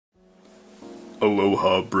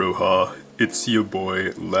Aloha broha, it's your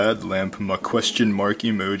boy Lad Lamp, my question mark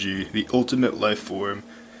emoji, the ultimate life form.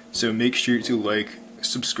 So make sure to like,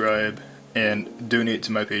 subscribe, and donate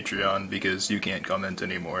to my Patreon because you can't comment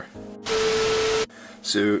anymore.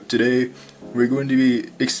 So today we're going to be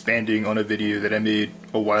expanding on a video that I made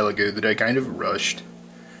a while ago that I kind of rushed,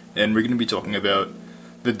 and we're going to be talking about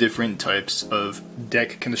the different types of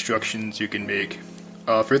deck constructions you can make.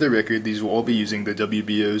 For the record, these will all be using the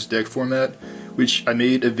WBO's deck format, which I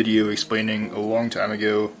made a video explaining a long time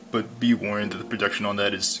ago, but be warned that the production on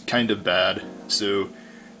that is kind of bad, so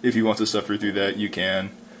if you want to suffer through that, you can.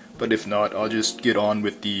 But if not, I'll just get on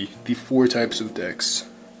with the four types of decks.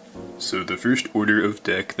 So the first order of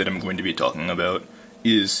deck that I'm going to be talking about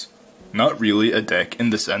is not really a deck in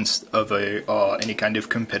the sense of any kind of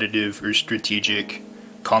competitive or strategic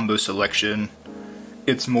combo selection.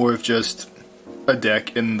 It's more of just a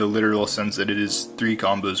deck in the literal sense that it is 3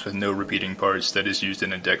 combos with no repeating parts that is used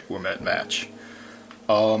in a deck format match.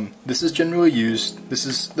 This is generally used, this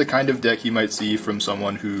is the kind of deck you might see from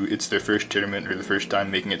someone who it's their first tournament or the first time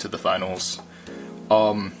making it to the finals.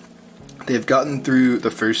 They've gotten through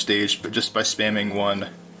the first stage but just by spamming one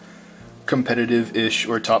competitive-ish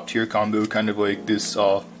or top-tier combo, kind of like this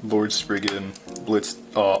Lord Spriggan Blitz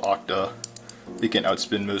Octa. They can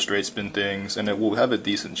outspin most right spin things, and it will have a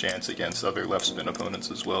decent chance against other left spin opponents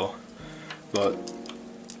as well. But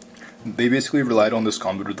they basically relied on this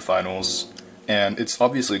combo to the finals, and it's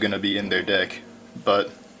obviously going to be in their deck,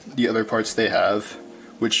 but the other parts they have,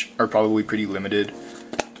 which are probably pretty limited,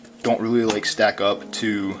 don't really stack up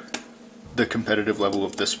to the competitive level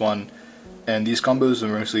of this one, and these combos are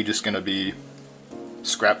mostly just going to be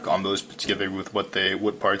scrap combos put together with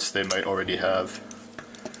what parts they might already have.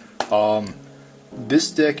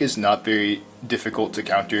 This deck is not very difficult to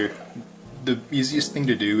counter. The easiest thing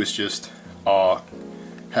to do is just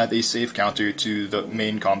have a safe counter to the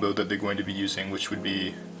main combo that they're going to be using, which would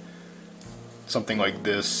be something like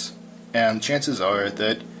this. And chances are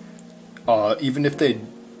that even if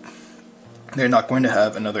they're not going to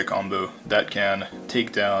have another combo that can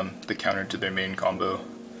take down the counter to their main combo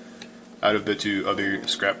out of the 2 other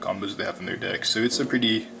scrap combos they have in their deck. So it's a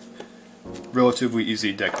pretty relatively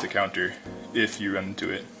easy deck to counter if you run into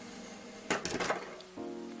it.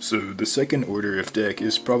 So the second order of deck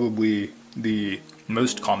is probably the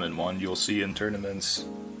most common one you'll see in tournaments,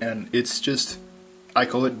 and it's just, I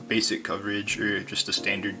call it basic coverage or just a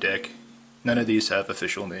standard deck. None of these have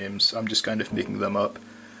official names, I'm just kind of making them up.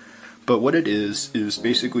 But what it is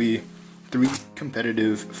basically 3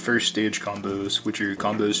 competitive first stage combos, which are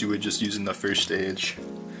combos you would just use in the first stage,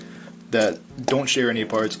 that don't share any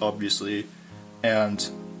parts obviously, and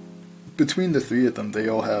between the 3 of them they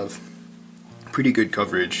all have pretty good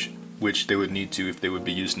coverage, which they would need to if they would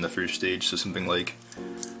be used in the first stage. So something like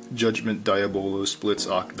Judgment Diabolo Splits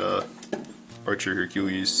Octa, Archer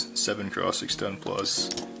Hercules 7x Extend Plus,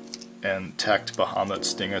 and Tact Bahamut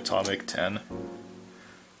Sting Atomic 10.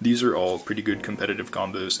 These are all pretty good competitive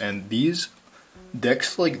combos, and these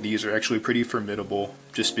decks like these are actually pretty formidable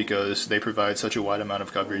just because they provide such a wide amount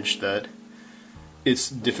of coverage that it's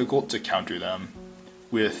difficult to counter them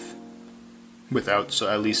without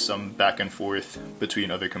at least some back and forth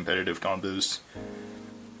between other competitive combos.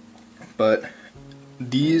 But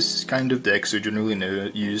these kind of decks are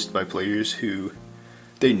generally used by players who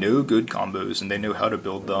they know good combos and they know how to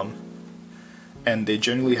build them, and they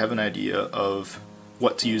generally have an idea of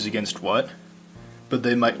what to use against what, but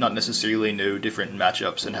they might not necessarily know different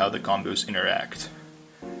matchups and how the combos interact.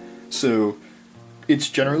 So it's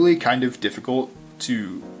generally kind of difficult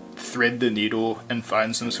to thread the needle and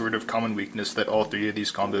find some sort of common weakness that all 3 of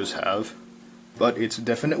these combos have, but it's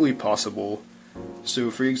definitely possible. So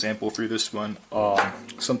for example, for this one,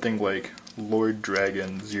 something like Lord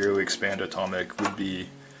Dragon Zero Expand Atomic would be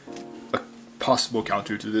a possible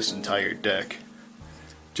counter to this entire deck,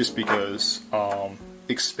 just because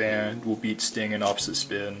Expand will beat Sting and Opposite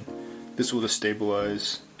Spin, this will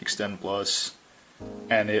destabilize Extend Plus,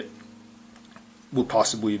 and it will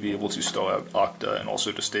possibly be able to stall out Octa and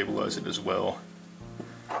also destabilize it as well.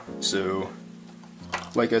 So,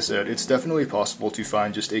 like I said, it's definitely possible to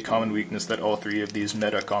find just a common weakness that all 3 of these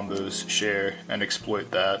meta combos share and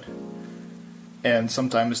exploit that. And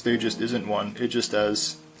sometimes there just isn't one, it just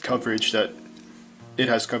has coverage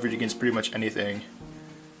against pretty much anything.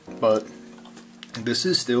 But this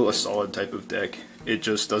is still a solid type of deck, it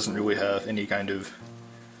just doesn't really have any kind of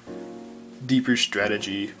deeper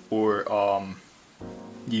strategy or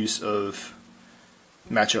use of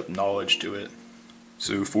matchup knowledge to it.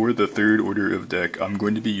 So for the third order of deck, I'm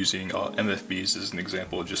going to be using MFBs as an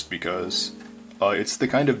example just because It's the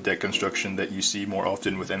kind of deck construction that you see more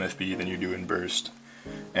often with MFB than you do in Burst.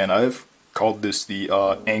 And I've called this the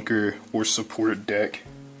anchor or support deck.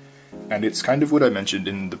 And it's kind of what I mentioned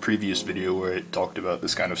in the previous video where I talked about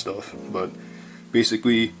this kind of stuff. But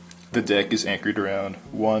basically, the deck is anchored around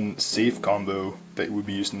one safe combo that would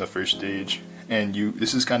be used in the first stage. And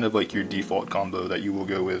this is kind of like your default combo that you will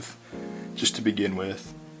go with just to begin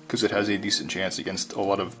with, because it has a decent chance against a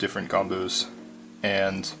lot of different combos.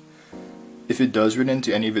 And if it does run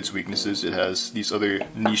into any of its weaknesses, it has these other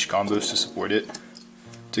niche combos to support it,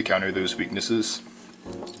 to counter those weaknesses.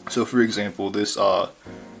 So for example, this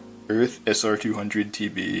Earth SR200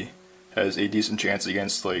 TB has a decent chance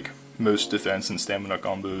against like most defense and stamina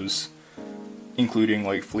combos, including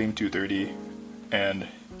like Flame 230 and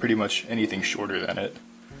pretty much anything shorter than it.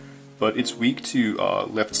 But it's weak to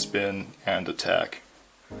left spin and attack.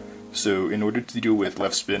 So in order to deal with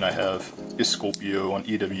left spin, I have Esculpio on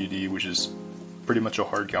EWD, which is pretty much a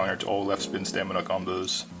hard counter to all left spin stamina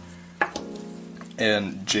combos,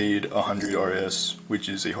 and Jade 100 RS, which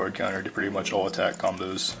is a hard counter to pretty much all attack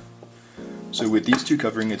combos. So with these two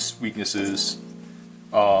covering its weaknesses,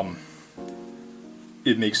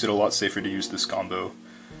 it makes it a lot safer to use this combo.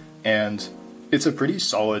 And it's a pretty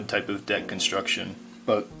solid type of deck construction,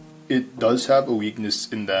 but it does have a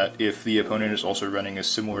weakness in that if the opponent is also running a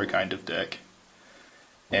similar kind of deck,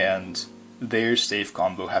 and their safe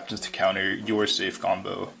combo happens to counter your safe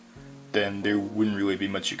combo, then there wouldn't really be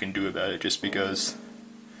much you can do about it, just because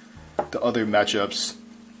the other matchups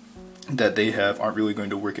that they have aren't really going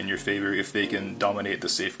to work in your favor if they can dominate the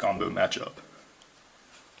safe combo matchup.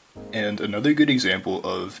 And another good example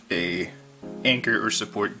of a anchor or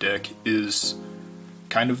support deck is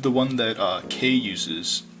kind of the one that K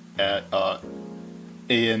uses at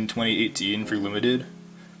AN 2018 for Limited,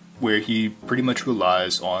 where he pretty much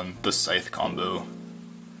relies on the Scythe combo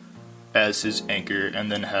as his anchor,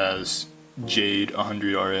 and then has Jade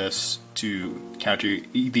 100 RS to counter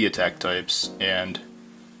the attack types, and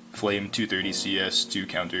Flame 230 CS to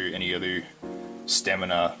counter any other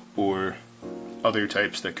stamina or other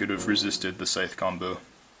types that could have resisted the Scythe combo.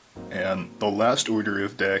 And the last order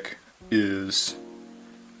of deck is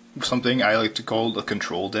something I like to call a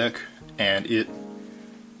control deck, and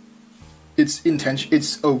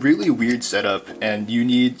it's a really weird setup, and you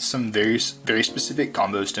need some very specific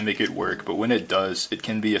combos to make it work, but when it does, it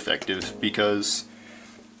can be effective, because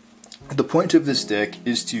the point of this deck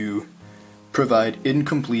is to provide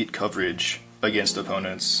incomplete coverage against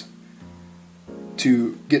opponents,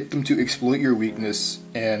 to get them to exploit your weakness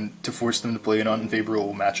and to force them to play an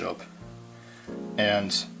unfavorable matchup.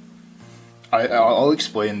 And I'll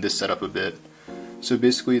explain this setup a bit. So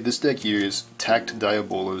basically, this deck here is Tact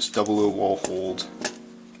Diabolos, 00 Wall Hold,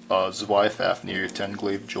 Zwei Fafnir, 10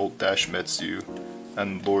 Glaive Jolt Dash Metsu,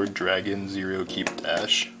 and Lord Dragon 0 Keep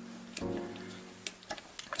Dash.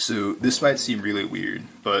 So this might seem really weird,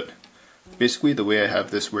 but basically the way I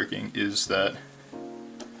have this working is that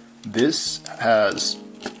this has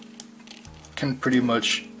a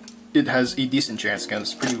decent chance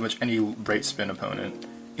against pretty much any right spin opponent,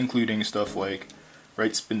 including stuff like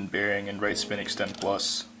right spin bearing and right spin extend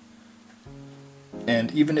plus.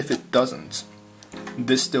 And even if it doesn't,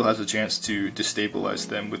 this still has a chance to destabilize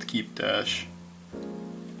them with keep dash.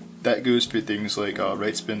 That goes for things like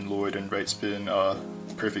right spin Lord and right spin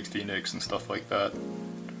Perfect Phoenix and stuff like that.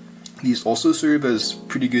 These also serve as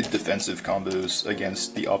pretty good defensive combos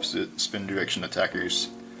against the opposite spin direction attackers,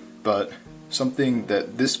 but something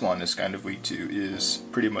that this one is kind of weak to is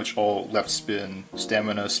pretty much all left spin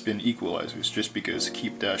stamina spin equalizers, just because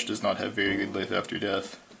keep dash does not have very good life after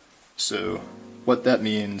death. So what that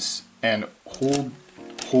means, and hold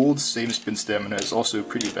same spin stamina is also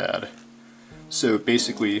pretty bad. So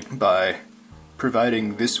basically, by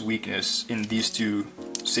providing this weakness in these two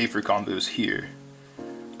safer combos here,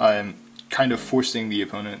 I'm kind of forcing the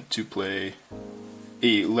opponent to play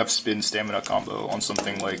a left spin stamina combo on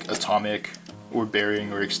something like Atomic or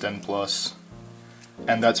Bearing or Extend Plus.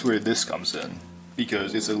 And that's where this comes in,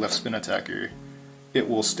 because it's a left spin attacker. It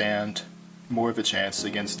will stand more of a chance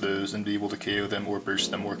against those and be able to KO them or burst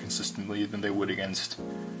them more consistently than they would against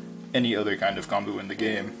any other kind of combo in the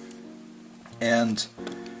game. And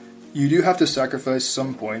you do have to sacrifice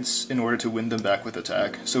some points in order to win them back with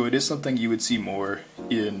attack, so it is something you would see more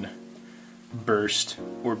in Burst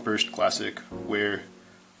or Burst Classic, where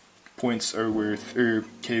points are worth, or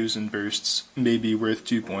KOs and bursts may be worth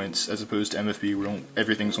 2 points, as opposed to MFB where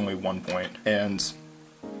everything's only 1 point. And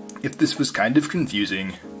if this was kind of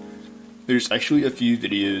confusing, there's actually a few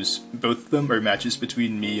videos, both of them are matches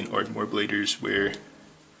between me and Ardmore Bladers, where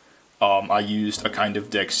I used a kind of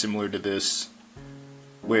deck similar to this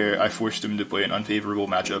where I forced him to play an unfavorable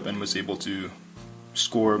matchup and was able to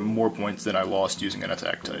score more points than I lost using an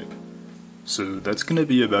attack type. So that's gonna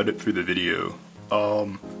be about it for the video.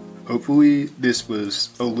 Hopefully this was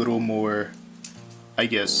a little more, I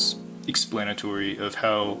guess, explanatory of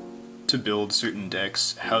how to build certain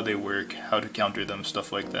decks, how they work, how to counter them,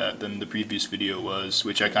 stuff like that, than the previous video was,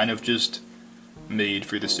 which I kind of just made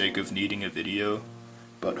for the sake of needing a video.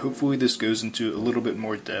 But hopefully this goes into a little bit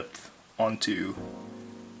more depth onto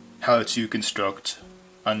how to construct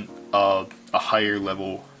a higher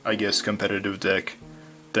level, I guess, competitive deck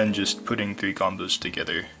than just putting 3 combos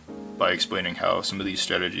together, by explaining how some of these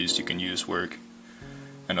strategies you can use work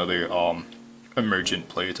and other emergent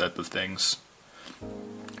play type of things.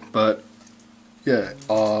 But yeah,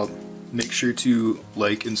 make sure to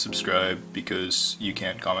like and subscribe because you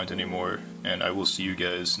can't comment anymore, and I will see you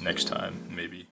guys next time, maybe.